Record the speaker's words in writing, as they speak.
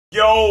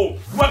Yo,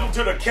 welcome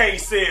to the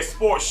KaneSaid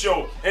Sports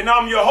Show, and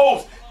I'm your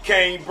host,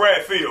 Kane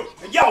Bradfield.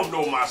 And y'all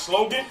know my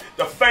slogan,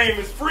 the fame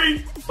is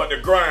free, but the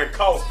grind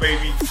costs,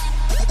 baby.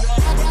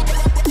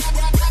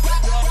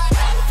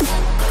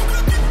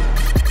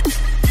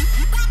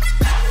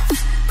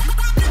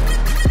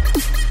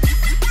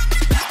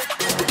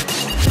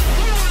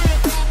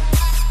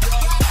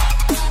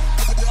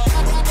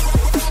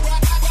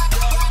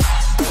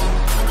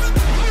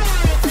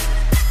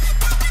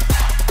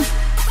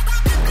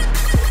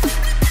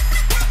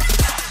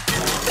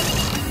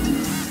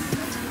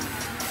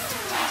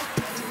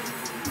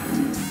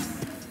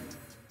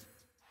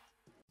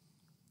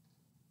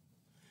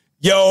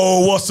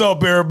 Yo, what's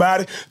up,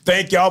 everybody?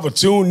 Thank y'all for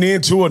tuning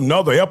in to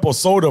another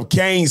episode of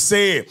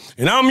KaneSaid.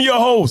 And I'm your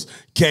host,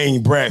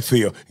 Kane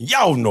Bradfield.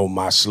 Y'all know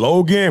my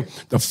slogan,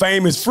 the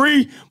fame is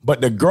free,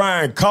 but the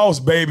grind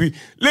costs, baby.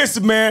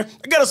 Listen, man,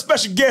 I got a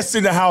special guest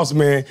in the house,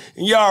 man,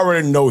 and y'all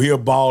already know he a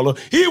baller.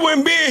 He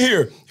wouldn't be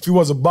here if he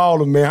was a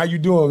baller, man. How you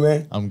doing,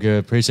 man? I'm good.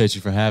 Appreciate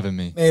you for having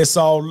me. Man, it's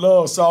all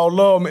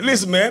love, man.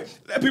 Listen, man,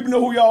 let people know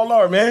who y'all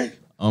are, man.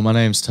 My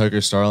name's Tucker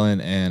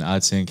Starling, and I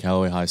attend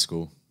Callaway High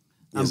School.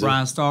 I'm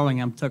Brian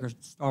Starling. I'm Tucker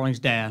Starling's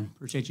dad.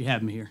 Appreciate you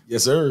having me here.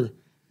 Yes, sir.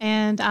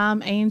 And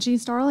I'm Angie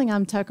Starling.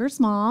 I'm Tucker's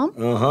mom.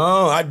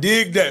 I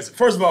dig that.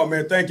 First of all,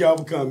 man, thank y'all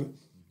for coming.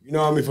 You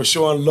know what I mean? For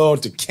showing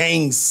love to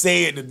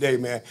KaneSaid today,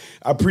 man.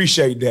 I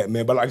appreciate that,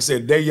 man. But like I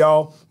said, today,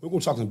 y'all, we're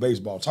going to talk some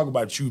baseball. Talk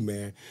about you,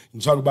 man.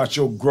 And talk about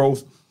your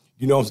growth,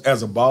 you know,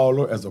 as a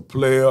baller, as a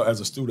player,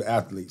 as a student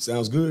athlete.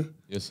 Sounds good?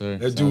 Yes, sir.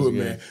 Let's do it,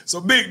 man.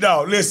 So, big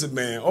dog, listen,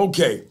 man.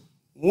 Okay,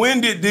 when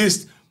did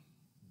this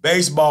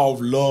baseball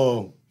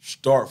love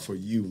start for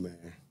you,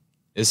 man?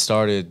 It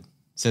started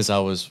since I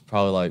was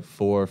probably like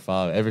 4 or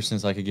 5. Ever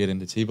since I could get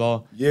into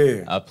T-ball,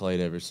 yeah, I played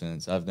ever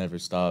since. I've never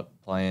stopped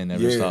playing,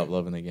 never stopped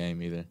loving the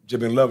game either.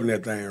 Just been loving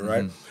that thing,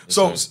 right?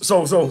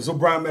 Mm-hmm. So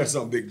Brian, that's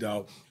something, big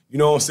dog. You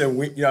know what I'm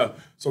saying?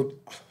 So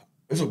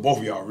this is both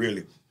of y'all,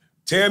 really.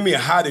 Tell me,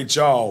 how did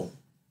y'all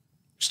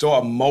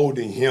start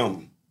molding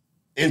him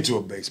into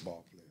a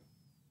baseball player?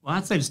 Well,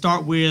 I'd say to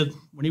start with,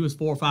 when he was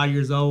 4 or 5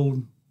 years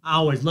old, I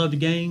always loved the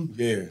game,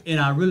 and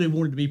I really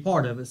wanted to be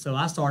part of it. So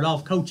I started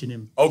off coaching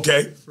him.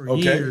 For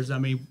years. I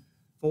mean,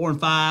 4 and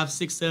 5,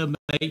 6, 7,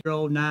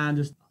 8-year-old, 9,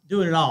 just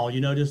doing it all. You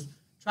know, just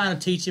trying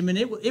to teach him, and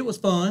it was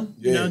fun.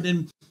 You know,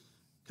 then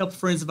a couple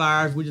friends of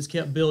ours, we just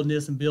kept building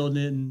this and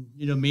building it, and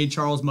you know, me and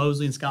Charles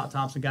Mosley and Scott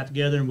Thompson got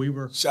together, and we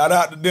were shout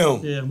out to them.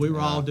 Yeah, we were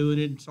all doing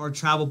it, and started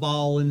travel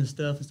balling and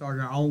stuff, and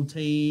started our own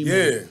team.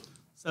 Yeah.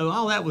 So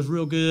all that was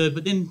real good,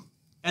 but then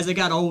as they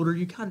got older,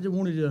 you kind of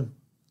wanted to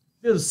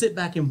be able to sit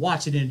back and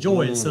watch it and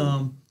enjoy it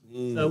some.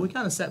 So we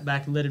kind of sat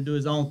back and let him do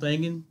his own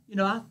thing. And, you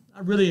know, I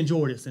really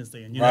enjoyed it since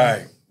then. You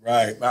know?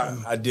 Right.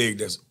 I dig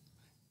this.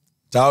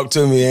 Talk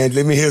to me, Angie.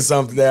 Let me hear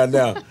something down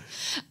now.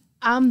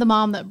 I'm the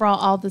mom that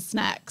brought all the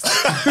snacks.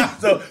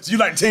 so you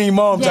like team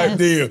mom type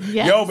deal.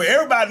 Yes. Yo, but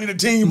everybody need a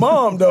team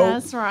mom, though.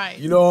 That's right.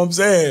 You know what I'm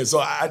saying? So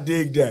I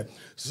dig that.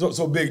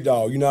 So big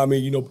dog, you know what I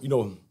mean? You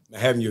know,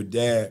 having your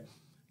dad,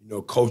 you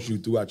know, coach you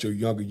throughout your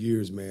younger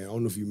years, man. I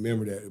don't know if you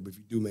remember that, but if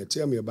you do, man,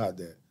 tell me about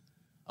that.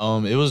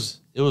 It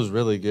was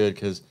really good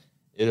because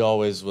he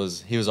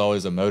was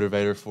always a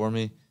motivator for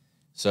me.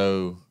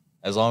 So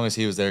as long as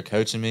he was there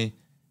coaching me,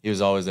 he was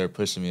always there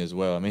pushing me as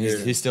well. I mean,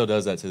 he still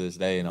does that to this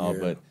day and all,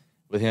 but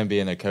with him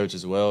being a coach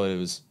as well, it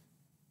was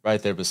right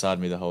there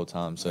beside me the whole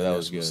time. So that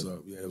was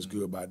good. Yeah, it was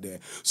good about that.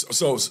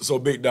 So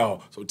big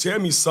dog. So tell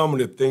me some of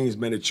the things,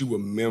 man, that you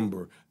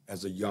remember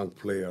as a young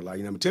player. Like,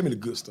 you know, tell me the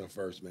good stuff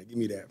first, man. Give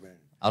me that, man.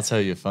 I'll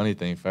tell you a funny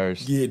thing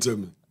first. Give it to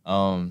me.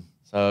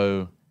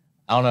 So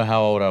I don't know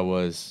how old I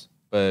was,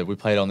 but we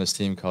played on this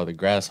team called the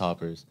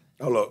Grasshoppers.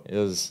 Hold up. It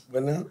was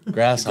what now?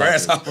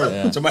 Grasshoppers. Grasshoppers.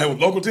 Yeah. Somebody with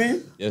local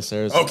team? Yes,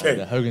 sir. Okay.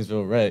 The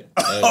Hogansville Rec.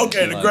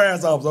 Okay, the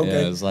Grasshoppers. Okay.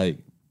 Yeah, it was like,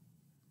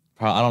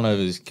 I don't know if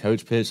it was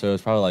coach pitch, so it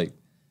was probably like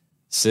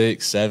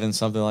 6, 7,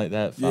 something like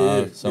that,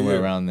 5, somewhere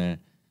around there.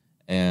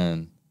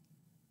 And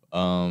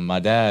my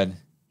dad,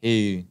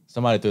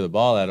 somebody threw the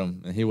ball at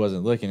him, and he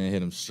wasn't looking, and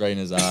hit him straight in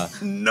his eye.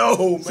 No,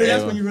 man. See,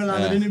 that's when you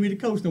realize I didn't need to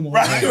coach no more.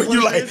 Right,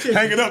 you like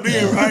hanging up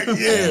in, right?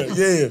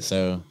 Yeah.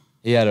 So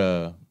he had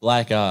a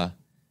black eye,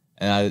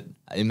 and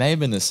it may have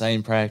been the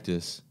same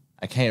practice.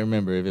 I can't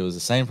remember if it was the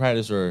same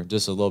practice or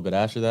just a little bit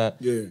after that.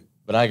 Yeah.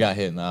 But I got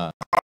hit in the eye.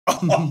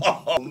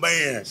 Oh,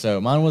 man.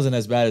 So mine wasn't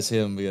as bad as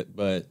him,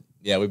 but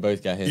yeah, we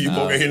both got hit in the eye. You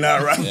both got hit in the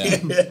eye,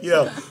 right?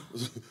 Yeah.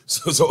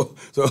 So,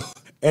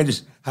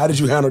 Angie, how did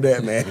you handle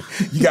that, man?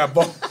 You got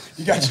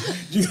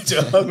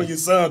your husband and your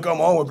son come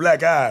home with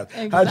black eyes.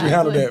 Exactly. How did you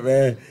handle that,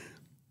 man?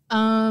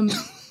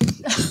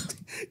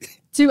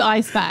 2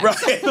 ice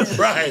packs.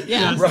 Right.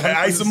 Yeah. Right.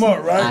 Ice them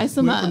up, right? Ice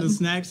them up. From the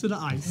snacks to the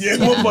ice. Yeah,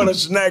 we'll put a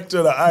snack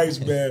to the ice,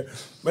 man.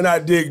 Man, I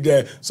dig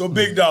that. So,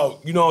 big dog,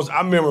 you know,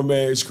 I remember,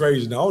 man, it's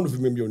crazy. Now, I don't know if you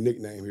remember your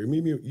nickname here.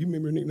 You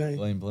remember your nickname?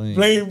 Bling bling.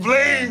 Bling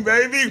bling,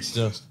 baby.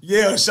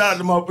 Yeah, shout out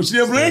to my,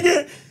 still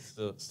blinging?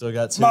 Still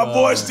got 2. My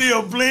boy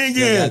still blinging.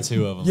 Still got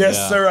 2 of them.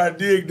 Yes, sir, I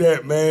dig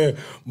that, man.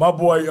 My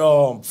boy,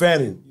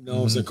 Fanning, you know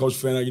what I'm saying? Coach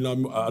Fanning, you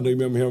know, I know you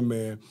remember him,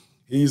 man.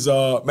 He's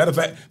matter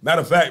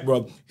of fact,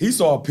 bro. He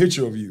saw a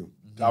picture of you.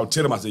 I would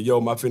tell him, I said, "Yo,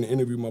 I finna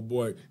interview my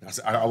boy." I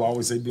said, I'll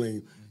always say,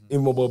 "Bling,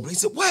 in my boy." But he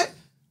said, "What?" I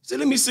said,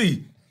 "Let me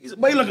see." He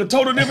said, "But he look a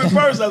total different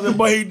person." I said,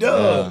 "But he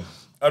does." Yeah.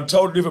 A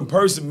total different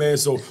person, man.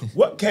 So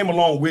what came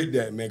along with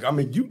that, man? I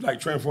mean, you like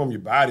transform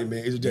your body,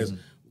 man. Is it just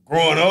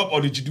growing up,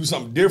 or did you do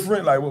something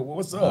different? Like,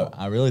 what's up?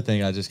 I really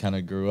think I just kind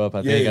of grew up.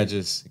 I think I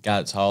just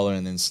got taller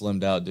and then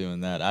slimmed out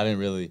doing that. I didn't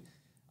really,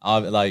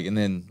 and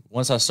then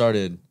once I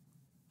started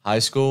high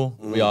school,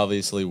 we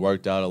obviously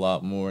worked out a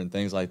lot more and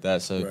things like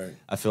that. So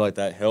I feel like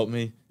that helped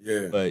me.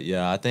 Yeah. But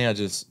yeah, I think I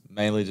just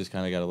mainly just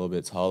kind of got a little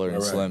bit taller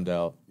and slimmed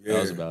out. Yeah.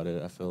 That was about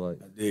it, I feel like.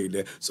 I dig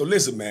that. So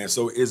listen, man,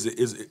 so is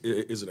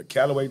it a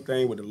Callaway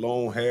thing with the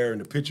long hair and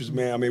the pictures,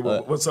 man? I mean,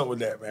 what's up with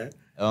that, man?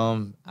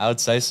 I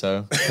would say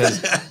so.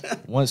 Because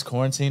once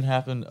quarantine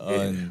happened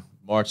in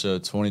March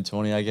of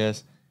 2020, I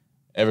guess,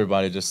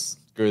 everybody just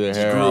grew their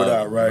hair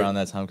out around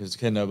that time because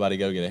couldn't nobody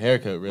go get a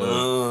haircut,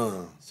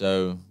 really.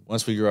 So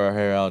once we grew our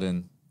hair out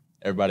and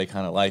everybody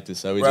kind of liked it,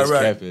 so we just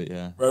kept it,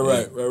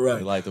 Right.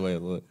 We liked the way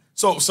it looked.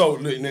 So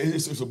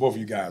it's for both of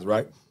you guys,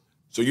 right?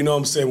 So you know what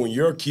I'm saying? When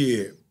you're a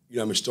kid, you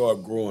know what I mean,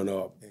 start growing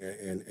up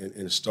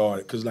and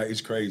started, because like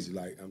it's crazy.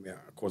 Like, I mean,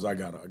 of course I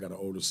got an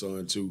older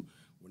son too.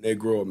 When they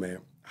grow up, man,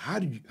 how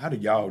do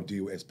y'all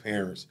deal as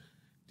parents,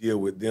 deal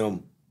with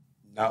them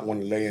not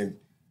wanting to lay in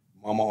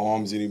mama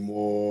arms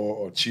anymore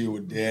or chill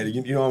with daddy?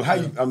 You know, how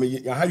do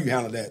you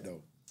handle that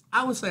though?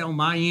 I would say on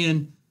my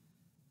end,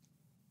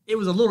 it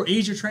was a little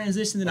easier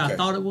transition than I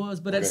thought it was,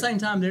 but at the same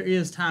time, there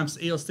is times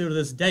still to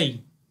this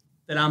day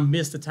that I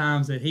miss the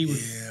times that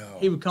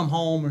he would come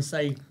home and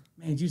say,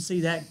 "Man, did you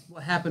see that?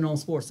 What happened on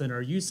SportsCenter?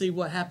 Or you see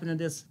what happened in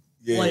this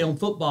play on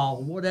football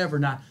or whatever?"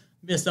 And I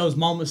miss those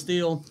moments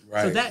still.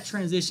 Right. So that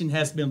transition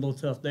has been a little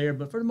tough there,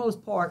 but for the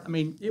most part, I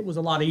mean, it was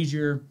a lot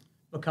easier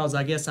because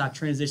I guess I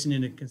transitioned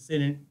into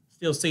considering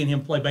still seeing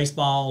him play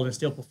baseball and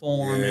still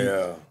perform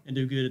and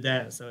do good at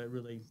that. So it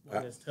really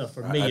was tough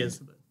for me. How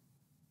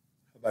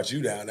about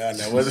you down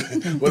there? Was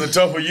it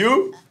tough for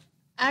you?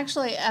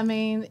 Actually, I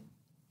mean,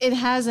 it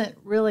hasn't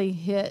really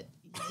hit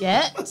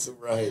yet. That's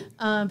right.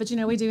 But, you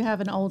know, we do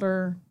have an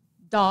older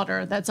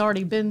daughter that's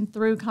already been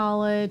through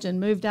college and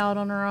moved out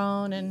on her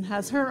own and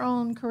has her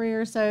own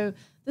career. So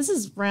this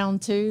is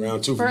round two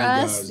for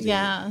us. Guys,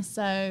 yeah.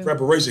 So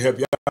preparation help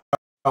you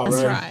out,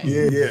 that's right?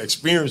 Yeah.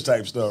 Experience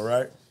type stuff,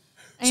 right?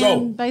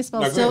 And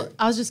baseball still,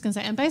 I was just going to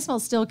say, and baseball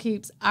still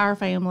keeps our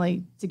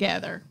family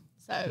together.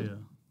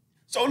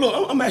 So look,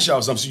 I'm going to ask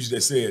y'all something since you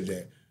just said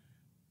that.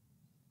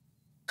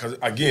 Because,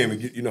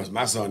 again, you know,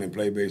 my son didn't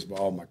play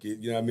baseball, my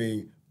kid, you know what I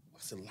mean?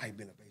 What's it like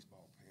being a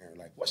baseball parent?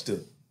 Like,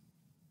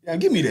 yeah,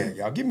 give me that,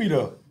 y'all. Give me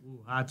the.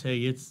 Ooh, I tell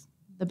you, it's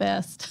the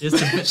best. It's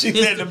the best. She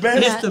said the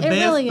best. It's the best,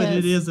 really but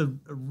it is a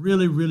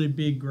really, really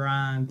big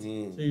grind,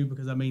 too,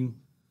 because, I mean,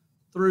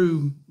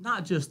 through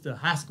not just the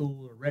high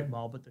school or rec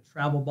ball, but the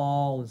travel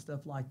ball and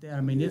stuff like that.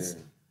 I mean, it's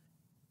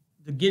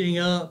the getting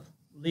up,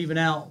 leaving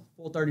out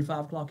 4:30,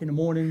 5 o'clock in the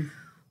morning,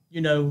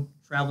 you know,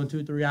 traveling 2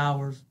 or 3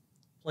 hours,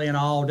 playing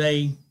all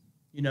day,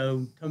 you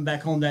know, coming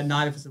back home that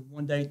night if it's a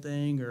one-day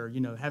thing, or, you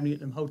know, having to get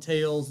them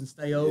hotels and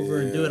stay over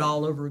and do it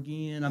all over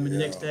again. I mean, the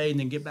next day, and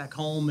then get back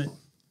home at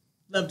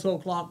 11, 12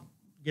 o'clock,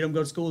 get them to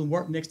go to school and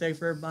work the next day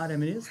for everybody. I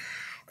mean,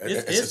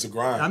 it's a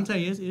grind. I'm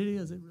telling you, it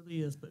is. It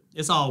really is. But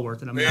it's all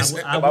worth it. I mean, I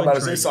wouldn't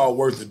trade it. It's all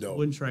worth it, though.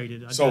 Wouldn't trade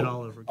it. I'd do it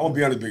all over again. I'm going to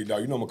be honest, big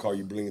dog. You know I'm going to call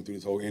you Bling through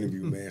this whole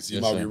interview, man. So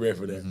you might be ready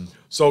for that.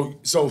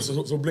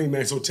 So Bling,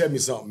 man, so tell me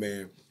something,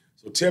 man.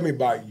 So tell me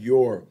about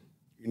your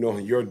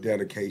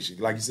dedication.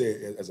 Like you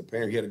said, as a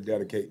parent, you had to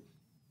dedicate,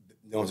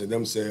 you know, to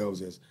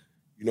themselves, as,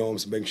 you know,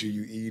 making sure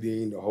you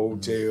eating, the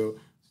hotel.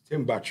 Tell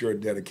me about your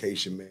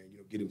dedication, man, you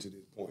know, getting to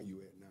this point you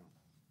at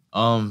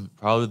now.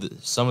 Probably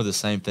some of the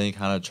same thing,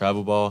 kind of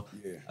travel ball.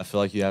 Yeah. I feel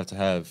like you have to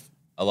have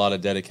a lot of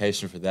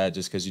dedication for that,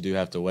 just because you do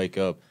have to wake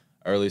up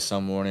early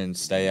some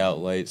mornings, stay out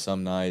late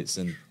some nights,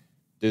 and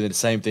do the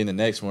same thing the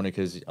next morning,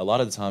 because a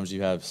lot of the times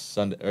you have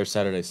Sunday or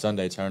Saturday,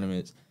 Sunday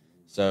tournaments.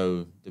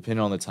 So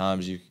depending on the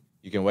times, you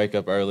can wake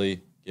up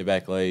early, get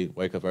back late,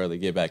 wake up early,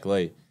 get back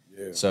late.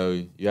 Yeah.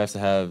 So you have to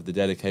have the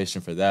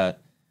dedication for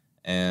that.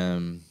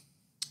 And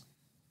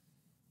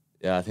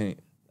yeah, I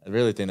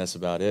really think that's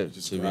about it.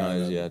 To be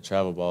honest,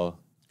 travel ball.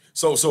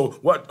 So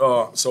what?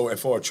 So as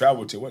far as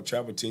travel team, what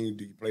travel team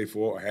do you play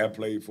for or have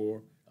played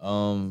for?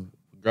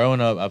 Growing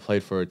up, I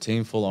played for a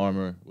Team Full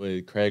Armor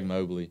with Craig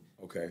Mobley.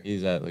 Okay.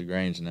 He's at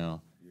LaGrange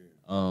now. Yeah.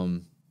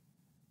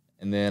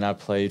 And then I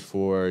played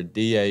for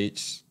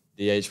DH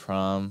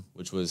Prime,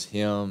 which was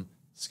him,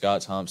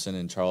 Scott Thompson,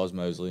 and Charles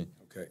Mosley.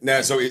 Okay.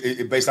 Now, so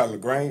it based out of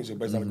LaGrange? Or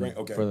based out of LaGrange?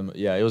 Okay.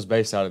 It was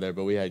based out of there,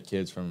 but we had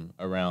kids from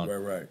around.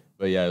 Right.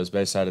 But yeah, it was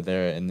based out of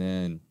there. And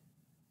then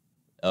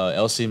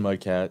LC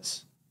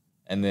Mudcats,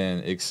 and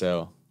then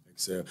Excel.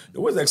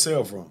 Where's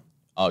Excel from?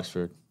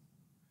 Oxford.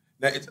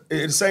 Now, it's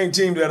the same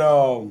team that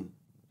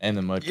and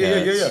the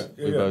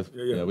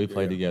Mudcats. We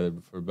played together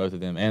for both of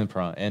them, and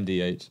Prime and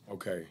DH.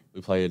 Okay.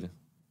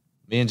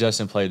 Me and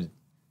Justin played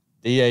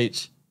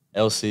DH,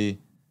 LC,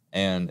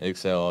 and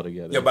Excel all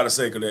together. Yeah, about to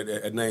say, because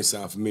that name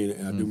sound familiar,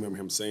 and I do remember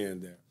him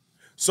saying that.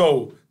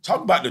 So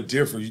talk about the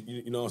difference,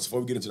 you know,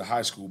 before we get into the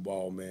high school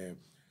ball, man.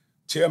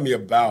 Tell me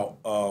about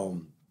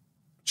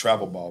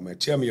travel ball, man.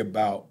 Tell me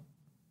about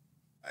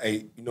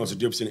it's a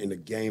difference in the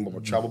game of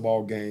a travel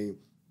ball game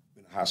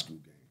and a high school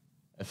game.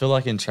 I feel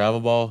like in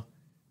travel ball,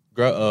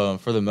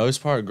 for the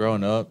most part,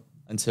 growing up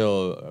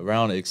until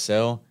around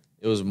Excel,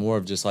 it was more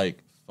of just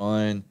like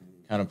fun,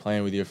 kind of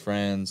playing with your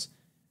friends.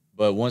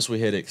 But once we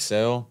hit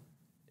Excel,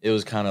 it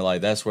was kind of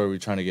like that's where we're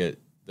trying to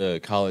get the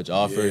college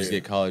offers,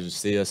 get college to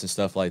see us and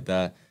stuff like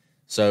that.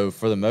 So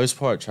for the most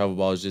part, travel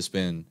ball has just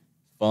been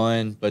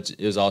fun, but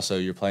it was also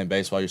you're playing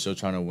baseball, you're still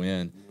trying to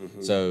win.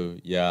 Mm-hmm. So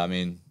yeah, I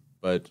mean,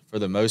 but for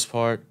the most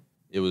part,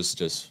 it was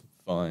just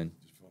fun.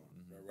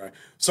 Right.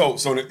 So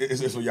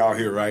it's for y'all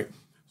here, right?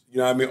 You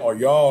know what I mean? Are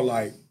y'all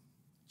like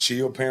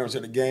chill parents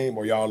at the game,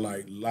 or y'all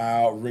like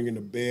loud, ringing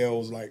the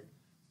bells, like,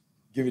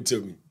 give it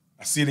to me?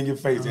 I see it in your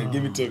face, and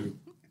give it to me.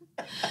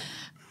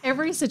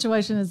 Every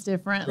situation is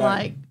different. Right.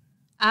 Like,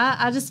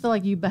 I just feel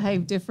like you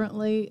behave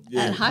differently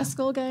at high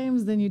school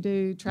games than you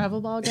do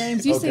travel ball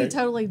games. You see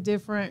totally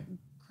different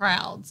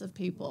crowds of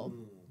people.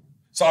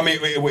 So, I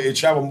mean, in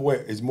travel,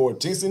 is more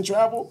intense in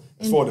travel?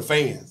 It's for the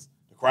fans,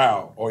 the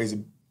crowd, or is it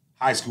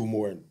high school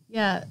more?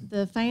 Yeah,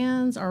 the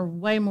fans are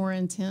way more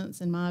intense,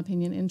 in my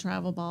opinion, in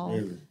travel ball.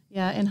 Really?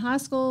 Yeah, in high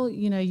school,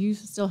 you know, you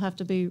still have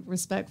to be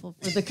respectful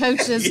for the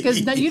coaches because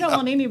you don't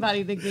want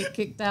anybody to get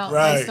kicked out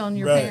based on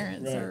your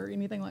parents or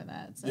anything like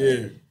that.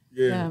 So,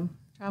 yeah,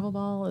 travel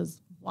ball is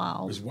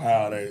wild. It's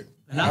wild.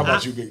 How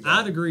about you, Big Dog?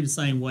 I'd agree the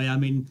same way. I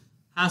mean,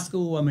 high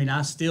school,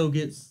 I still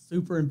get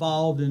super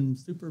involved and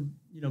super,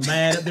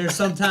 mad up there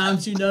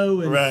sometimes, and,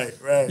 right.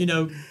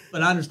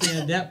 But I understand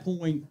at that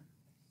point,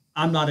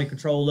 I'm not in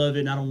control of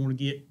it, and I don't want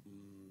to get,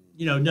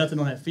 nothing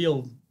on that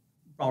field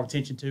brought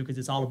attention to because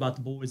it's all about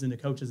the boys and the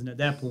coaches, and at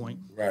that point,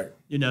 right.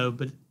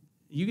 But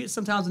you get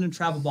sometimes in them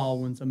travel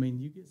ball ones. I mean,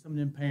 you get some of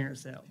them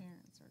parents out.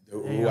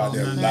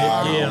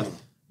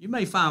 You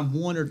may find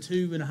one or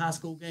two in a high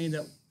school game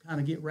that kind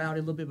of get rowdy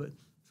a little bit, but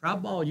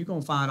travel ball, you're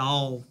gonna find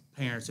all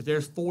parents. If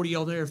there's 40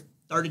 over there,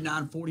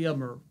 39, 40 of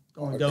them are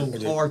gonna go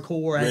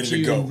hardcore at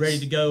you and ready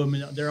to go. I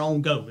mean, they're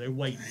on go. They're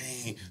waiting.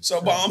 So,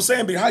 but I'm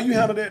saying, but how you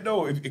handle that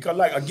though? Because,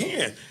 like,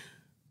 again,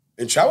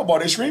 in travel ball,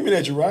 they're screaming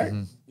at you, right?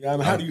 Mm-hmm. You know what I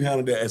mean? How do you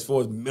handle that as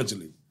far as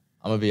mentally?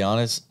 I'm gonna be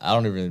honest. I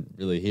don't even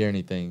really hear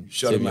anything.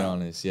 To be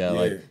honest,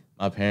 like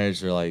my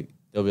parents are like,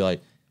 they'll be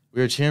like,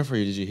 "We were cheering for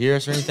you. Did you hear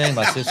us or anything?"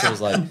 My sister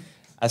was like,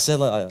 "I said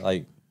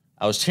like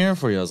I was cheering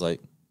for you." I was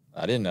like,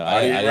 "I didn't know.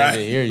 I didn't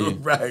even hear you."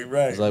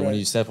 Right. It's like when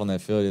you step on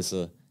that field, it's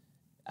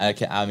I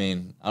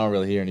don't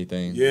really hear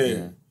anything.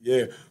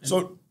 Yeah.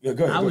 So go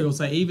ahead. I would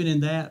say even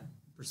in that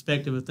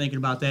perspective of thinking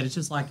about that, it's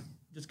just like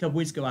just a couple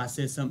weeks ago, I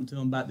said something to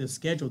them about this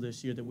schedule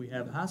this year that we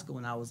have at high school,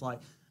 and I was like,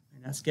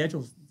 "Man, that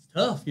schedule's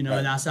tough," Right.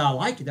 And I said, "I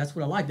like it. That's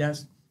what I like.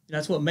 That's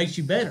what makes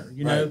you better,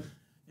 know."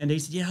 And he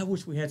said, "Yeah, I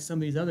wish we had some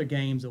of these other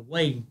games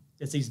away.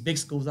 It's these big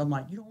schools." I'm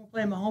like, "You don't want to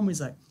play them at home?"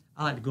 He's like,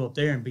 "I like to go up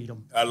there and beat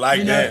them." I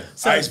like that.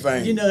 So, Ice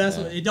Fang. That's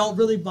what it don't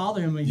really bother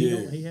him. I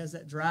mean, he has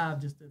that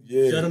drive just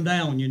to shut them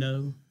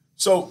down,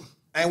 So,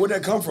 and where'd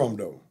that come from,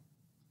 though?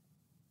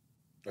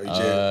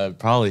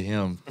 Probably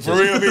him. For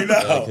real,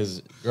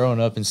 because growing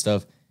up and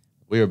stuff,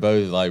 we were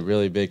both like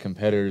really big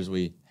competitors.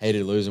 We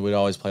hated losing. We'd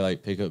always play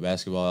like pickup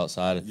basketball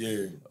outside,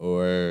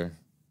 or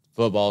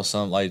football,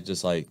 something like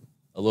just like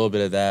a little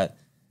bit of that.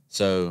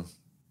 So,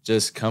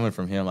 just coming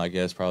from him, I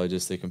guess, probably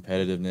just the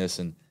competitiveness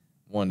and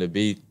wanting to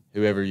beat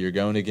whoever you're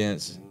going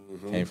against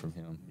came from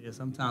him. Yeah,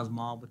 sometimes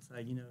Mom would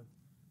say,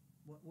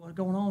 what's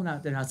going on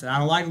out there? I said, I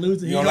don't like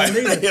losing. You don't like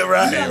either. Yeah,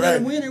 right. You got to let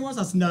him win every once.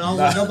 I said, no,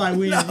 nobody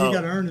wins. You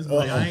got to earn this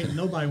way.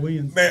 Nobody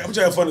wins. Man, I'm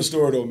telling you a funny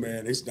story, though,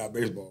 man. It's not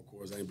baseball, of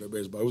course. I ain't play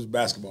baseball. It was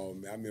basketball,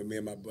 man. I remember me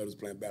and my brothers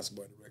playing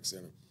basketball at the rec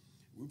center.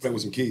 We played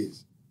with some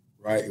kids,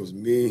 right? It was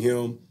me and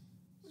him,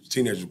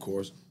 teenagers, of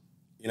course.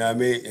 You know what I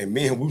mean? And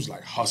me and him, we was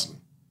like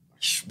hustling,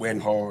 like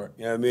sweating hard.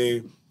 You know what I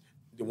mean?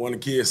 The one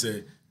of the kids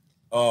said,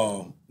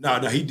 no,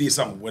 he did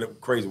something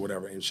crazy,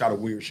 whatever, and shot a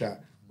weird shot.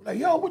 We're like,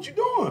 yo, what you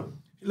doing?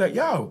 He's like,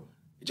 yo,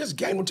 it's just a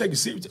game. Don't take it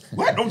serious.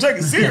 What? Don't take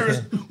it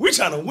serious? We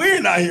trying to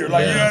win out here.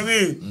 Like, you know what I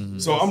mean? Mm-hmm.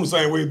 So I'm the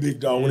same way, Big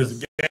Dog. When it's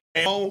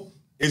game on,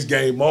 it's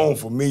game on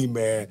for me,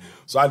 man.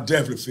 So I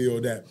definitely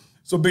feel that.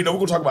 So, Big Dog, we're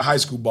going to talk about high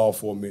school ball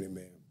for a minute,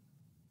 man.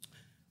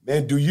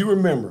 Man, do you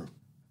remember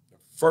the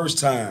first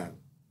time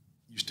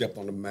you stepped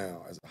on the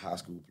mound as a high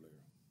school player?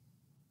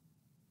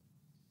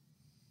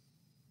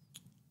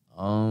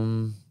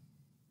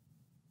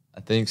 I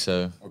think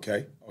so.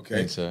 Okay. I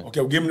think so. Okay,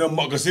 well, give me them.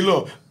 Cause see,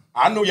 look,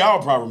 I know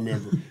y'all probably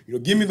remember.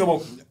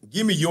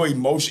 Give me your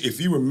emotion if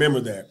you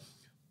remember that.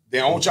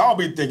 Then I want y'all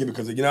be thinking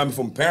because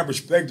from a parent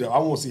perspective, I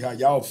want to see how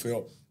y'all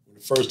felt when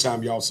the first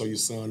time y'all saw your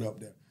son up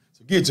there.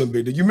 So get to him,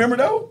 Big. Do you remember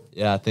though?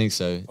 Yeah, I think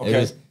so. Okay. It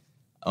was,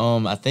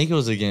 I think it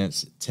was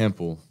against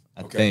Temple.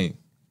 I think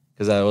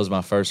because that was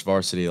my first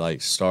varsity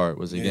start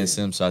was against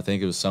them. So I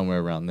think it was somewhere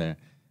around there.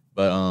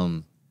 But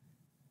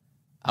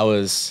I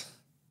was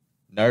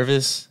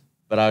nervous,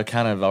 but I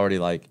kind of already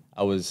I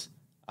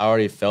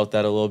already felt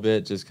that a little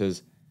bit just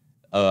because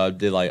I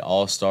did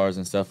all-stars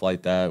and stuff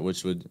like that,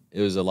 it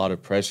was a lot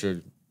of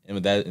pressure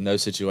in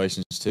those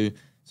situations too.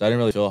 So I didn't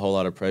really feel a whole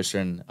lot of pressure,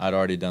 and I'd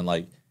already done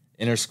like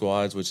inter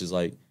squads, which is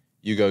like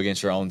you go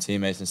against your own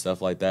teammates and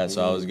stuff like that.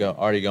 So I was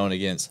already going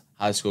against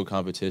high school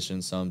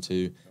competition some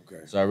too.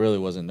 Okay. So I really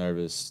wasn't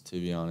nervous, to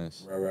be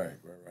honest. Right.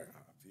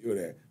 I feel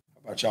that.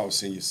 How about y'all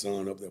seeing your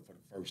son up there for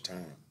the first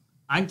time?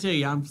 I can tell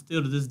you, I'm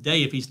still to this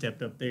day if he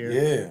stepped up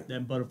there,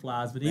 that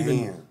butterflies. But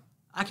even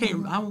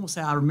I won't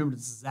say I remember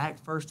the exact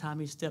first time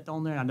he stepped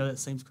on there. I know that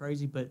seems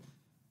crazy, but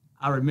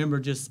I remember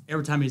just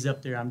every time he's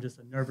up there, I'm just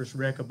a nervous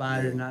wreck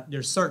about it. And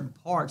there's certain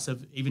parts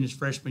of even his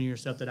freshman year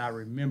stuff that I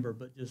remember,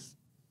 but just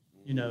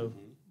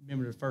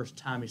remember the first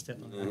time he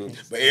stepped on there.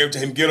 But every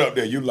time he get up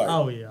there, you like,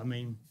 oh yeah, I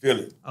mean, feel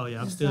it. Oh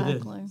yeah, I'm still there.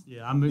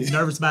 Yeah, I'm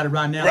nervous about it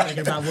right now, thinking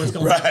about what's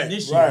going to happen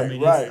this year. I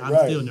mean,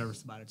 I'm still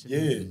nervous about it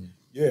too.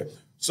 Yeah.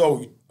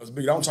 So I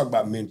don't talk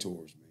about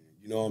mentors, man.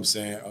 You know what I'm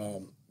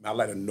saying? I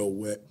like to know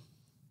what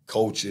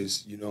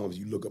coaches, you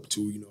look up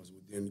to,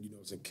 within,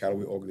 it's a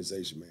Callaway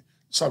organization, man.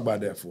 Let's talk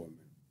about that for a minute.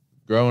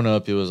 Growing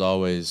up, it was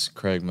always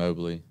Craig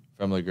Mobley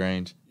from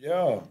LaGrange.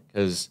 Yeah.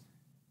 Because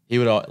he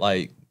would,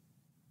 like,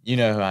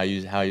 how I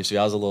used to be.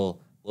 I was a little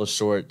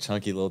short,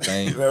 chunky little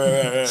thing.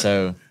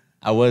 So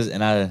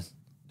I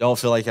don't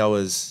feel like I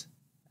was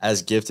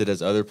as gifted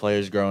as other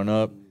players growing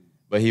up,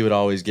 but he would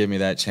always give me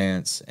that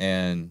chance.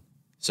 And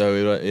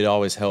so it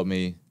always helped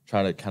me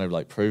try to kind of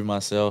like prove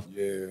myself.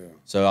 Yeah.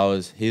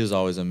 So he was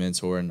always a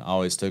mentor, and I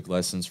always took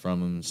lessons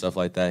from him and stuff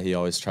like that. He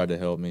always tried to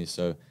help me.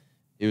 So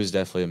he was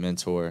definitely a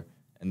mentor.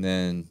 And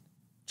then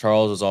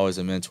Charles was always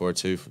a mentor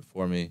too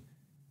for me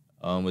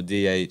with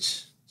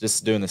DH,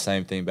 just doing the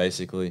same thing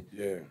basically.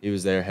 Yeah. He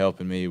was there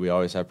helping me. We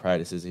always had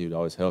practices. He would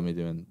always help me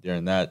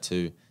during that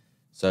too.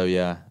 So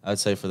yeah, I'd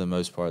say for the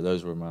most part,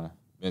 those were my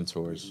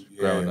mentors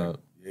growing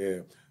up. Yeah.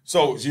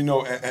 So,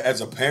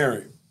 as a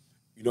parent,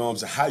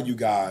 how you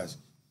guys,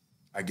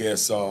 I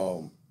guess,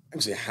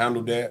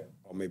 handle that,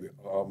 or maybe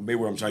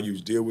what I'm trying to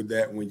use, deal with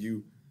that when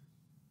you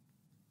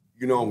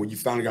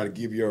finally got to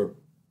give your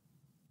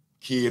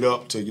kid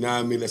up to,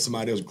 let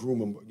somebody else groom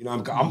them.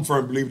 I'm a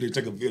firm believer they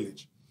take a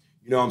village.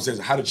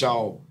 So how did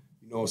y'all,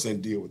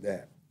 deal with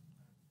that?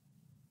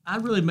 I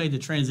really made the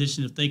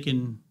transition of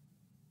thinking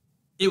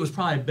it was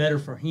probably better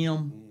for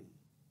him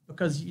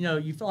because,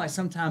 you feel like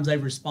sometimes they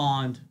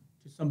respond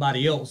to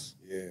somebody else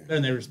better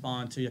than they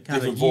respond to you.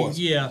 Different voice.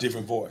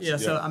 Different voice. Yeah,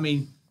 so, I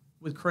mean,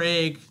 with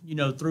Craig,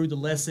 through the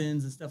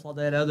lessons and stuff like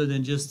that, other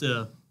than just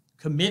the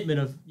commitment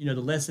of, the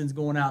lessons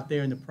going out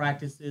there and the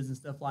practices and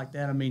stuff like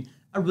that, I mean,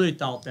 I really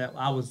thought that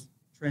I was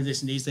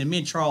transitioning to East. And me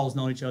and Charles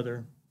known each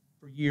other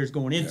for years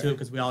going into it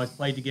because we always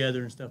played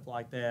together and stuff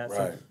like that.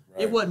 Right, so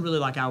it wasn't really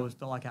like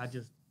felt like I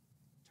just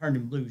turned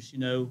him loose,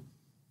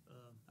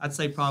 I'd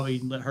say probably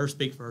let her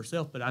speak for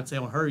herself, but I'd say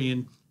on her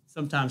end,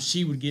 sometimes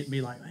she would get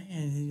me like,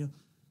 man,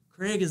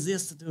 Craig is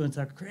this to do, and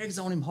so Craig's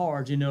on him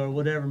hard, or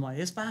whatever. I'm like,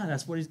 it's fine.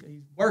 That's what he's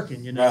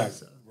working, Right,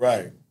 so.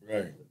 right.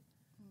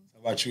 How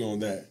about you on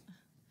that?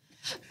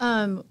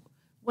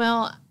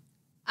 Well,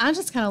 I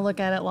just kind of look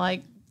at it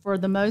like, for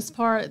the most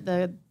part,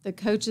 the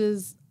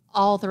coaches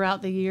all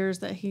throughout the years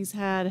that he's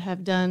had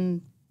have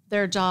done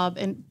their job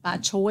and by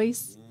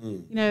choice.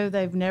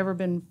 They've never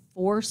been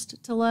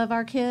forced to love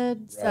our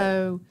kid. Right.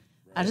 So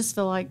I just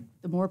feel like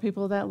the more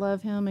people that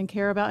love him and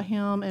care about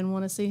him and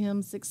want to see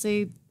him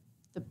succeed,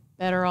 the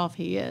better off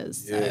he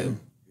is. Yeah.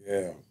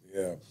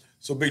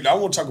 So, Big, I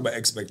want to talk about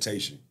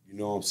expectation.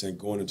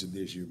 Going into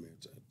this year, man.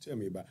 Tell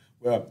me about.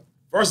 Well,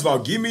 first of all,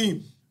 give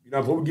me.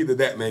 Before we get to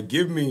that, man,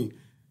 give me.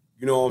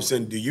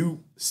 Do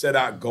you set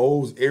out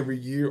goals every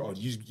year, or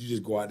you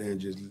just go out there and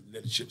just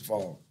let the shit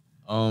fall?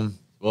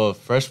 Well,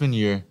 freshman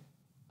year,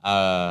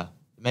 it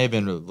may have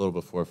been a little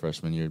before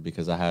freshman year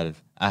because I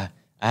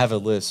have a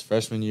list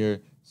freshman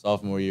year,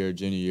 sophomore year,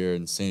 junior year,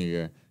 and senior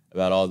year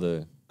about all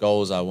the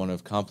goals I want to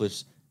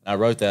accomplish. And I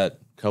wrote that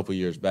a couple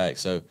years back,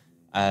 so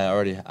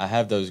I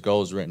have those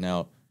goals written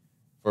out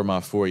for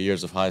my 4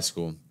 years of high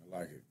school. I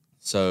like it.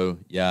 So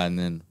yeah, and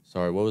then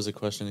sorry, what was the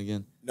question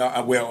again? No,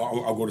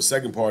 I'll go. The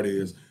second part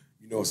is.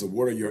 So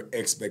what are your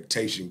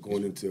expectations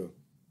going into,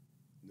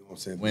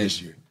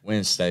 this year?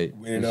 Win state.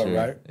 Winning up,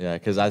 right? Yeah,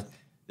 because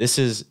this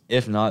is,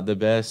 if not the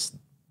best,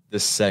 the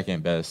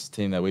second best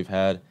team that we've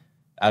had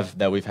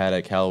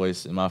at Callaway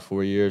in my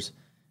 4 years.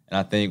 And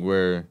I think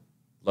we're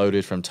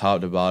loaded from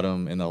top to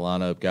bottom in the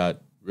lineup, got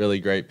really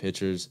great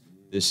pitchers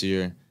this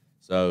year.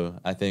 So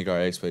I think our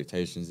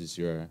expectations this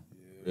year are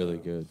really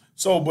good.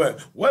 So,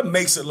 but what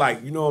makes it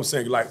like,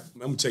 Like, I'm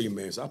going to tell you,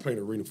 man, so I played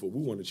arena football.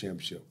 We won the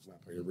championship when I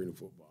played arena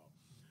football.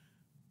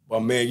 But,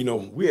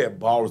 man, we had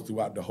ballers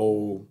throughout the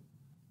whole,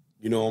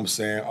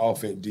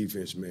 offense,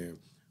 defense, man.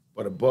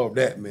 But above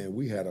that, man,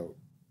 we had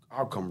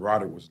our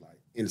camaraderie was, like,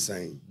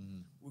 insane.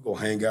 We go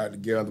hang out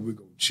together. We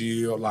go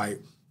chill. Like,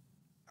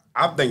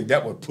 I think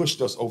that what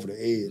pushed us over the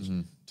edge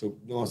to,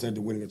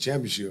 to winning a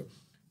championship.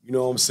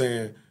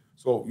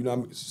 So,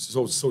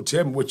 so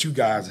tell me what you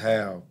guys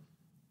have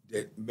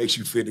that makes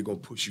you feel they're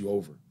going to push you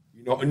over.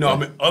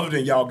 Other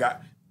than y'all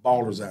got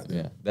ballers out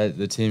there. Yeah,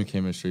 the team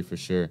chemistry for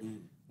sure.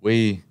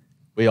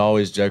 We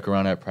always joke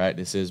around at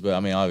practices, but,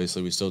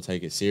 obviously we still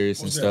take it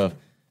serious and stuff.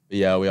 But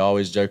yeah, we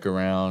always joke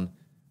around,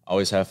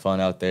 always have fun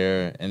out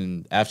there.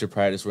 And after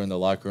practice, we're in the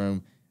locker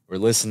room, we're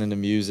listening to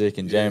music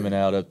and jamming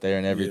out up there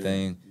and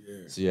everything.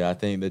 So yeah, I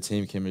think the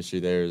team chemistry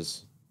there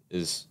is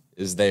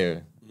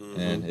there,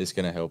 and it's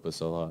gonna help us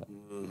a lot.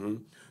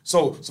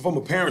 So from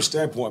a parent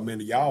standpoint, man,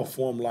 do y'all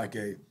form like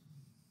a,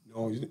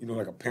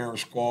 like a parent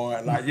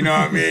squad, like, you know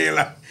what I mean?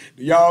 Like,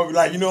 do y'all,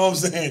 like, you know what I'm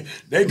saying?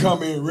 They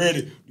come in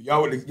ready. Do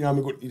y'all, you know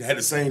what I mean, had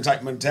the same type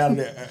of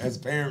mentality as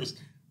parents?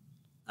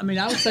 I mean,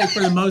 I would say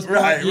for the most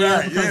part,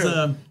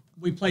 because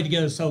we played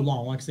together so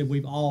long. Like I said,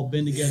 we've all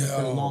been together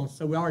for long,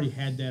 so we already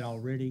had that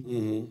already,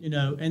 you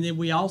know. And then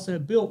we also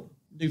built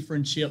new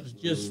friendships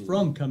just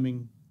from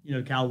coming,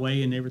 to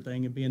Callaway and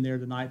everything, and being there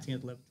the 9th,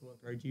 10th, 11th, 12th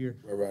grade year.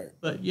 Right.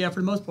 But yeah, for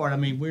the most part, I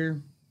mean,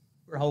 we're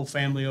a whole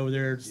family over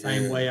there the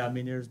same way. I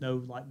mean, there's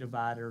no like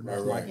divider or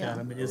nothing like that.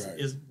 I mean,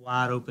 it's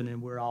wide open,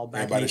 and we're all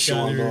back at each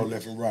other. Showing love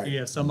left and right.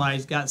 Yeah,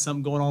 somebody's got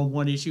something going on with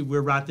one issue,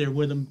 we're right there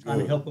with them, trying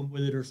to help them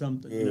with it or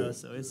something. You know,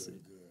 so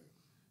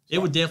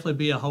it would definitely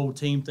be a whole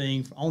team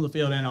thing on the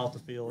field and off the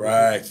field.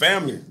 Right,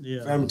 family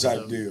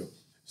type deal.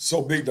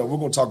 So big though. We're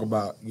gonna talk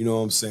about, you know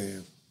what I'm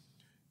saying,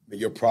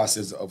 your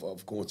process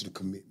of going to the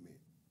commitment.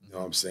 You know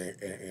what I'm saying,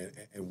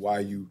 and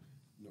why you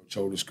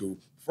chose the school.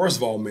 First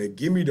of all, man,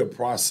 give me the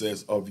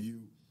process of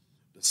you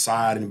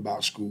deciding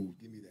about school.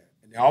 Give me that.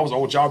 And I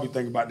want y'all to be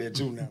thinking about that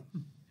too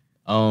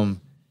now.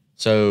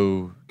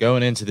 So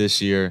going into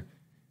this year,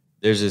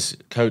 there's this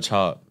Coach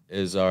Hop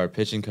is our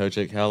pitching coach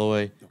at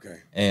Callaway. Okay.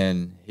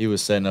 And he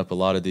was setting up a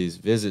lot of these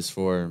visits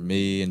for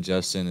me and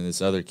Justin and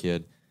this other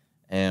kid.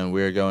 And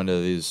we were going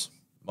to these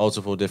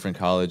multiple different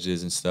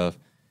colleges and stuff.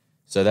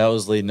 So that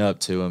was leading up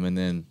to him. And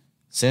then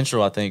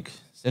Central, I think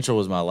Central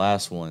was my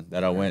last one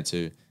that I went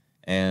to.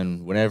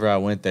 And whenever I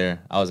went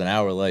there, I was an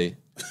hour late.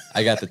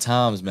 I got the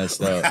times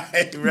messed up.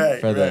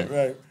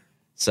 Right.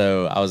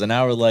 So I was an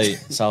hour late.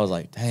 So I was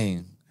like,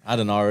 dang, I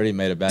done already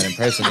made a bad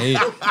impression.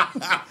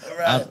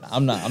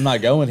 I'm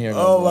not going here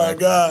no more. My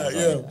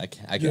God, I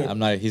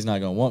can't, he's not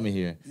gonna want me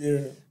here.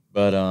 Yeah.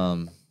 But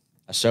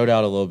I showed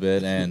out a little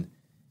bit, and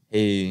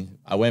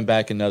I went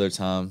back another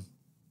time.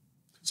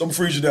 So I'm gonna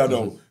freeze you down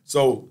though.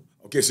 So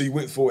so you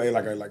went for a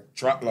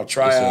tryout,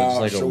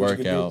 just like a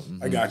workout.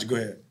 I got you. Go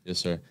ahead. Yes,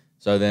 sir.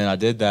 So then I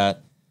did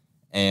that,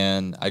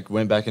 and I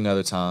went back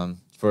another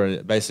time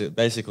for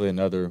basically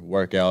another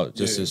workout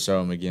just to show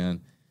him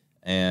again.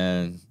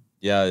 And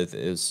it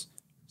was,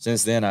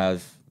 since then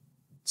I've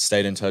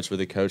stayed in touch with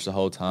the coach the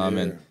whole time,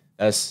 and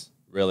that's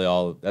really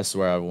all. That's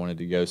where I wanted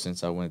to go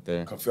since I went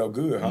there. It felt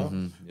good, huh?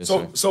 Yes,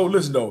 so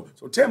listen though.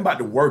 So tell me about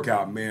the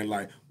workout, man.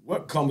 Like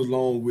what comes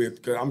along with?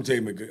 Because I'm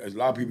telling you, a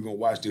lot of people gonna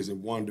watch this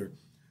and wonder,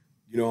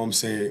 you know what I'm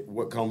saying,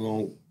 what comes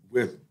along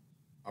with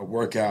a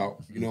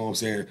workout, you know what I'm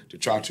saying, to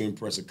try to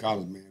impress a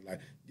college man. Like,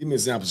 give me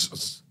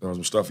examples of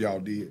some stuff y'all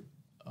did.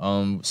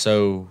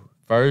 So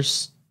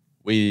first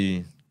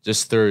we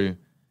just threw,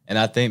 and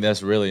I think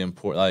that's really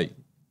important. Like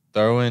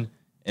throwing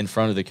in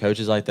front of the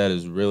coaches like that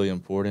is really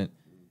important,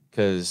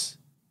 because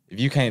if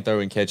you can't throw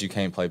and catch, you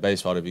can't play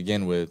baseball to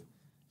begin with.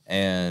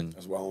 And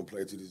that's why I don't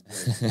play to this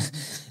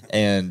day.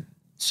 And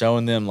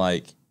showing them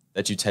like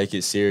that you take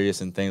it serious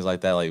and things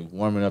like that, like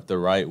warming up the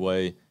right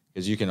way,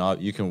 because you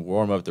can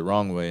warm up the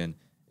wrong way and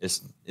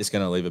it's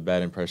gonna leave a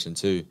bad impression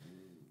too.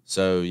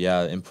 So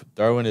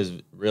throwing is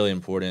really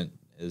important.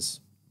 Is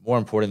more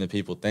important than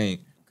people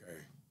think. Okay.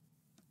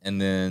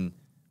 And then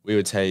we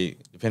would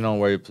take, depending on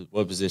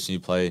what position you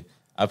play,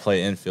 I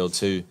play infield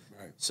too.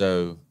 Right.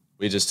 So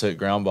we just took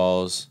ground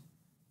balls,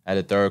 had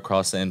to throw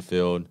across the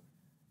infield,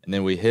 and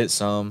then we hit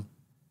some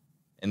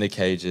in the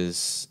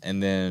cages,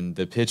 and then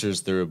the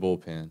pitchers threw a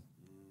bullpen.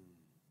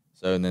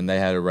 So, and then they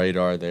had a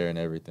radar there and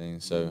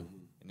everything. So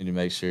you need to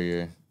make sure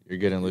you're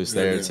good and loose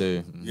there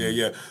too.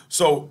 Yeah.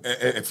 So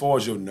as far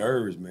as your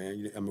nerves,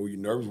 man, I mean, were you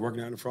nervous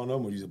working out in front of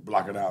them, or you just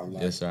block it out? And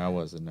Yes, sir. I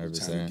wasn't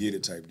nervous there. Time to get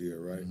it type deal,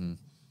 right?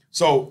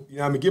 So, you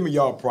know what I mean, give me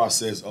y'all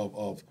process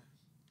of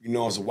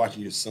so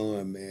watching your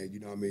son, man, you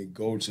know what I mean,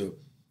 go to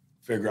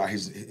figure out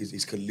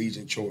his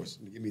collegiate choice.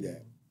 Give me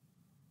that.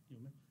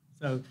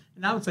 So,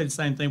 and I would say the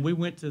same thing. We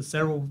went to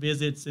several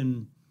visits,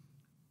 and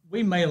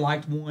we may have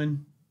liked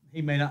one.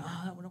 He may not,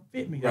 that one don't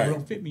fit me. That one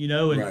don't fit me,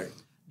 And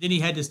then he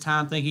had this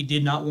time thing. He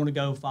did not want to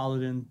go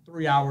followed in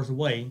 3 hours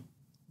away,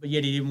 but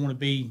yet he didn't want to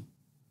be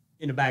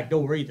in the back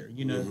door either,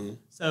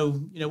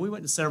 So, we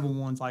went to several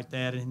ones like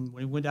that, and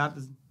when he went out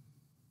to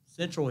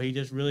Central, he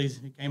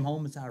came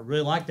home and said, I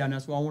really like that, and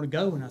that's where I want to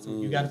go. And I said,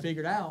 you got to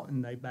figure it out.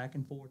 And they back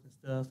and forth and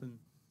stuff. And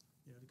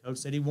the coach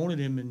said he wanted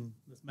him, and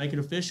let's make it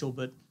official.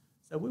 But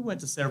so we went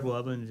to several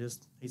of them, and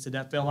he said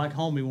that felt like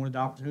home. He wanted the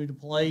opportunity to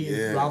play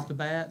and right off the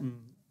bat. And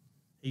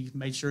he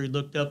made sure he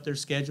looked up their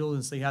schedule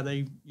and see how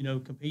they,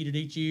 competed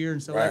each year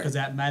and stuff like that, because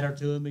that mattered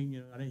to him.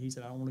 And, he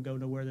said, I don't want to go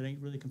nowhere that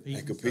ain't really competing.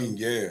 Ain't competing,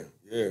 yeah.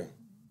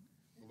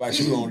 What about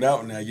you on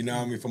that now, you know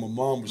what I mean, from a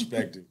mom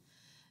perspective?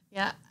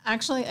 Yeah,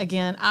 actually,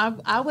 again,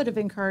 I would have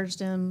encouraged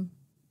him,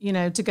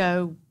 to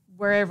go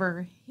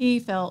wherever he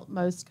felt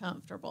most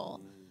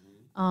comfortable.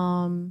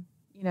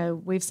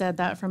 We've said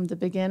that from the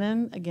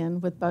beginning,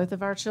 again, with both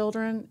of our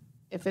children.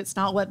 if it's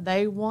not what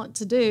they want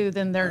to do,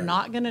 then they're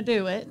not going to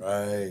do it.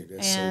 Right.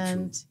 That's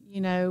and, so true.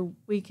 You know,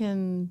 we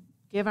can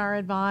give our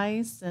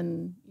advice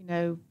and, you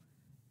know,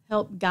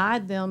 help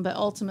guide them, but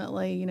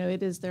ultimately, you know,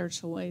 it is their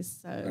choice.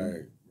 So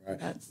right.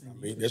 I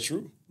mean, that's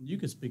true. You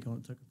could speak on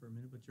it, Tucker, for a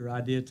minute, but your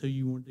idea too,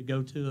 you wanted to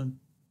go to a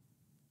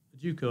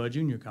JUCO, a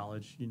junior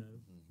college, you know.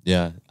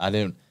 Yeah, I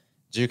didn't.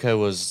 JUCO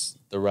was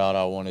the route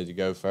I wanted to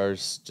go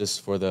first,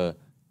 just for the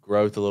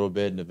growth a little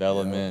bit and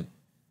development. Yeah.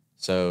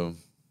 So,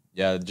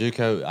 yeah,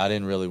 JUCO, I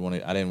didn't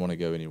want to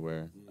go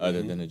anywhere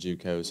other than a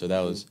JUCO. So that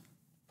was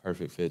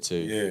perfect fit too.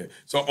 Yeah.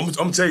 So I'm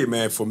gonna tell you,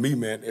 man. For me,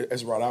 man,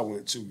 that's the route I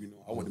went to. You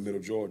know, I went to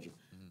Middle Georgia,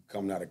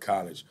 coming out of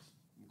college.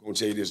 I'm gonna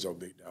tell you this though,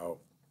 big dog.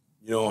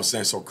 You know what I'm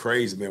saying? So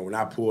crazy, man. When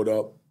I pulled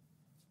up,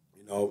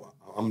 you know,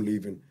 I'm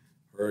leaving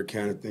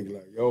Hurricane and thinking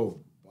like, yo,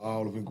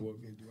 all of it, what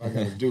I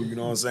gotta do. You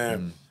know what I'm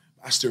saying?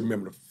 I still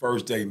remember the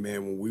first day,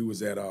 man, when we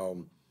was at,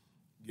 you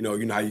know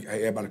how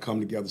everybody come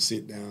together,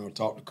 sit down,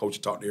 talk to coach,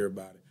 talk to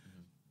everybody.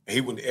 And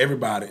he went to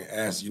everybody and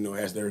asked, you know,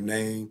 ask their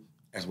name,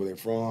 ask where they're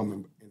from,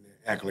 and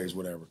their accolades,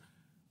 whatever.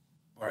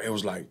 Or it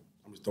was like,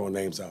 I'm just throwing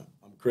names out.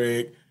 I'm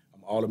Craig,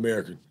 I'm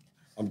All-American.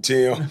 I'm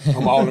Tim,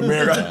 I'm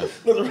All-American.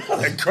 Look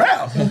around that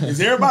crowd. Is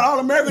everybody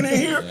All-American in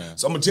here? Yeah.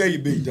 So I'm gonna tell you,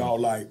 big dog,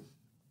 like,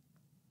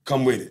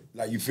 come with it.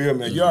 Like, you feel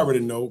me? You already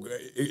know.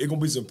 It's gonna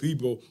be some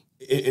people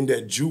in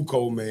that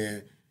JUCO,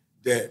 man,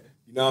 that,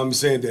 you know what I'm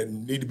saying, that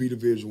need to be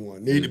Division I,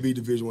 need to be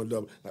Division I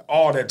double, like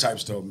all that type of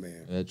stuff,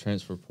 man.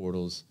 Transfer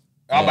portals.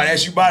 I'm about to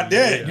ask you about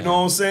that. You know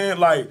what I'm saying?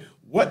 Like,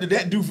 what did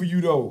that do for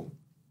you though?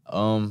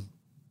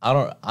 I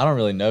don't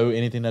really know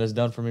anything that is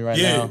done for me right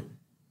now,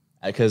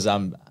 because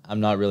I'm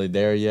not really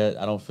there yet.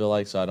 I don't feel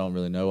like, so I don't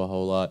really know a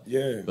whole lot.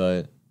 Yeah.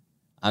 But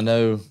I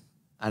know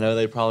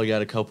they probably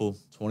got a couple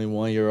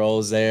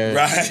 21-year-olds there.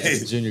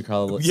 Right. Junior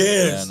college.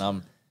 Yes. And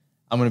I'm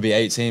going to be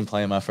 18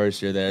 playing my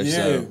first year there. Yeah.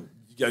 So.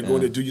 You got to go in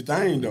there and do your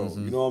thing, though.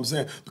 You know what I'm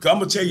saying? Because I'm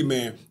going to tell you,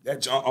 man, I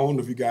don't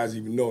know if you guys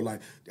even know, like,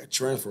 that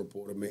transfer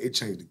portal, man, it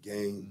changed the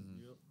game.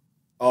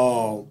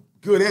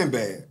 Good and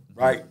bad,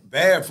 right?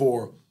 Bad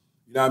for,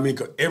 you know what I mean?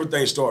 Because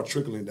everything started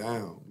trickling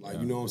down. Like,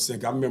 you know what I'm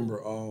saying? I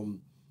remember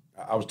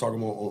I was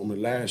talking on the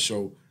last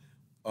show,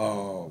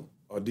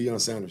 Deion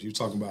Sanders, he was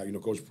talking about, you know,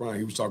 Coach Prime,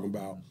 he was talking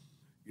about,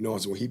 you know,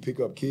 so when he pick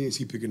up kids,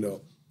 he picking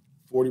up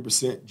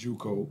 40%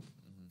 JUCO,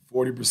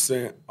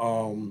 40%,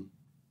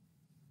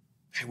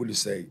 what did he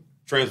say?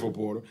 Transfer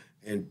portal,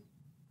 and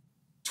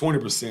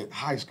 20%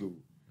 high school.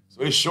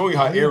 So it's showing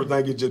how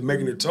everything is just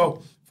making it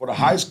tough for the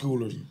high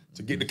schoolers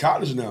to get to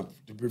college now,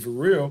 to be for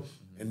real.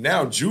 And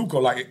now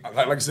JUCO, like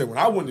I said, when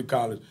I went to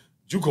college,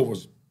 JUCO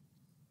was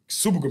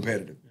super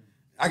competitive.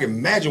 I can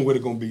imagine what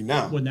it's going to be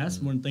now. Well, that's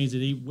one of the things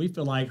that we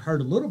feel like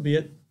hurt a little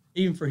bit,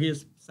 even for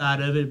his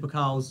side of it,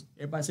 because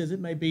everybody says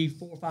it may be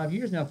 4 or 5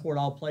 years now before it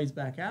all plays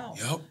back out.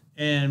 Yep.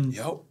 And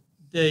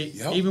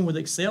even with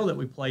Excel that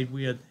we played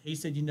with, he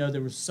said, you know,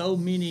 there were so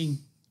many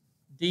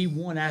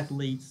D1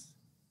 athletes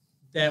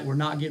that were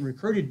not getting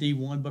recruited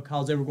D1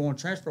 because they were going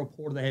transfer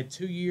portal. They had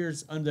 2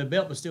 years under their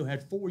belt, but still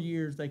had 4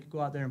 years they could go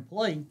out there and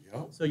play.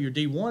 Yep. So your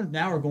D1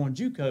 now are going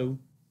JUCO,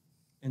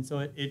 and so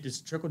it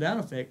just trickle-down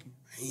effect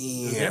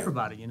to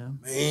everybody, you know.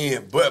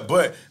 Man,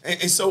 but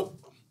so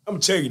I'm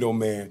going to tell you, though,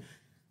 man,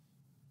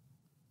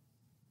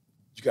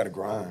 you got to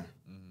grind.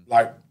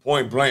 Like,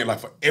 point blank, like,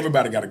 for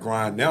everybody got to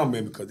grind now,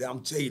 man, because I'm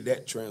telling you,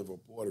 that transfer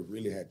portal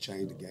really had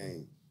changed the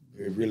game.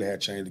 It really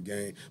had changed the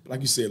game. But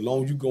like you said, as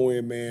long as you go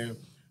in, man,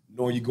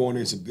 knowing you're going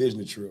in, it's a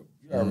business trip.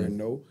 You already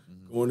know.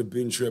 Going to a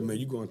business trip, man,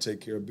 you're going to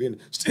take care of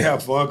business. Still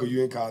have fun because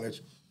you're in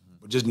college,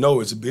 but just know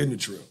it's a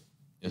business trip.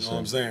 You know what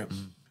I'm saying?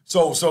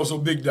 So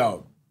big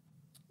dog,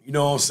 you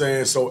know what I'm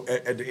saying? So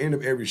at the end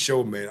of every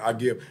show, man, I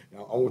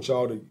want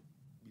y'all to be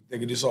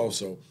thinking this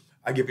also.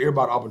 I give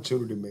everybody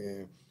opportunity,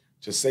 man,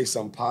 to say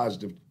something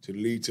positive to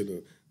lead to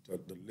the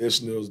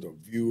listeners, the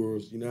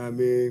viewers, you know what I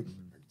mean?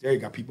 They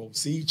got people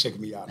overseas checking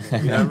me out now,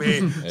 you know what I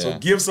mean? So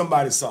give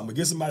somebody something.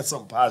 Give somebody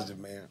something positive,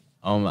 man.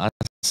 I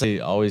say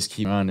always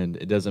keep running.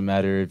 It doesn't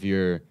matter if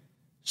you're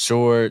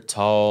short,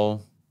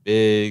 tall,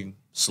 big,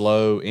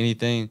 slow,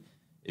 anything.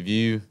 If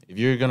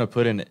you're gonna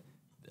put in,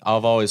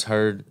 I've always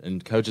heard,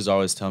 and coaches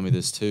always tell me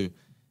this too,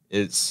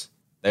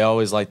 they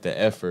always like the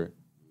effort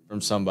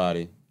from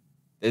somebody.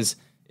 If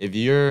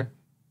you're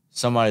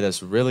somebody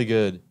that's really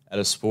good at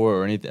a sport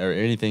or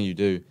anything you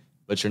do,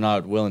 but you're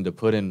not willing to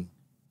put in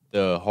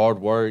the hard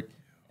work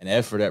and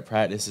effort at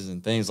practices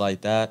and things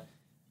like that,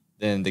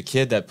 then the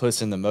kid that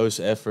puts in the most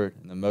effort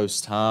and the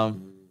most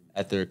time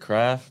at their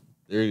craft,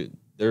 they're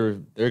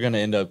gonna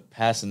end up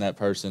passing that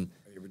person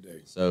every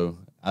day. So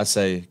I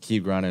say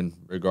keep grinding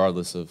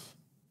regardless of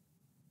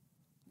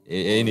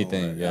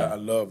anything. I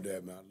love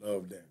that, man. I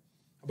love that.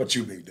 How about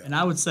you, Big Dog? And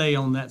I would say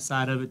on that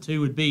side of it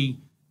too would be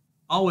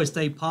always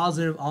stay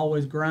positive,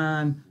 always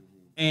grind,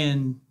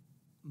 and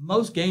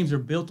most games are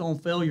built on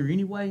failure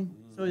anyway.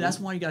 So that's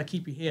why you got to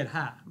keep your head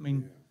high. I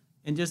mean,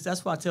 and just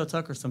that's what I tell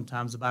Tucker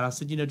sometimes about it. I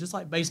said, you know, just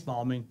like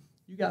baseball, I mean,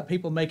 you got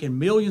people making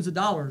millions of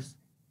dollars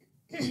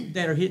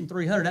that are hitting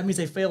 300. That means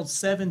they failed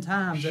 7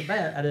 times at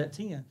bat out of that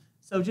 10.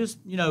 So just,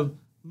 you know,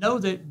 know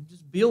that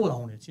just build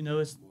on it. You know,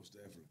 it's most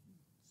definitely.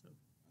 So.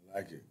 I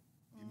like it.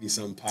 Give me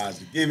something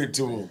positive. Give it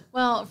to them.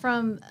 Well,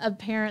 from a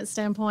parent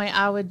standpoint,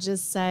 I would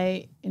just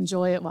say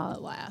enjoy it while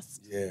it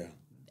lasts. Yeah.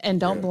 And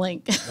don't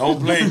blink. Don't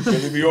blink,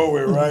 because it'll be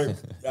over, right?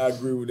 I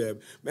agree with that.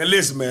 Man,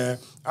 listen, man,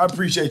 I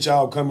appreciate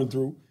y'all coming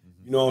through.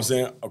 You know what I'm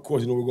saying? Of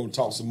course, you know we're going to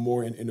talk some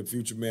more in the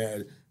future,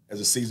 man, as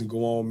the season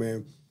go on,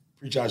 man.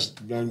 Appreciate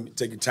y'all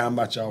taking time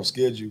out y'all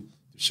schedule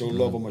to show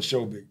love on my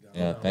show, big dog.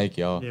 Yeah, thank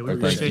y'all. Yeah, we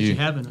appreciate you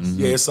having us.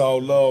 Yeah, it's all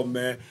love,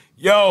 man.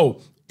 Yo,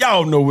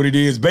 y'all know what it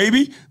is,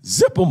 baby.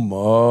 Zip 'em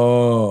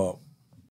up.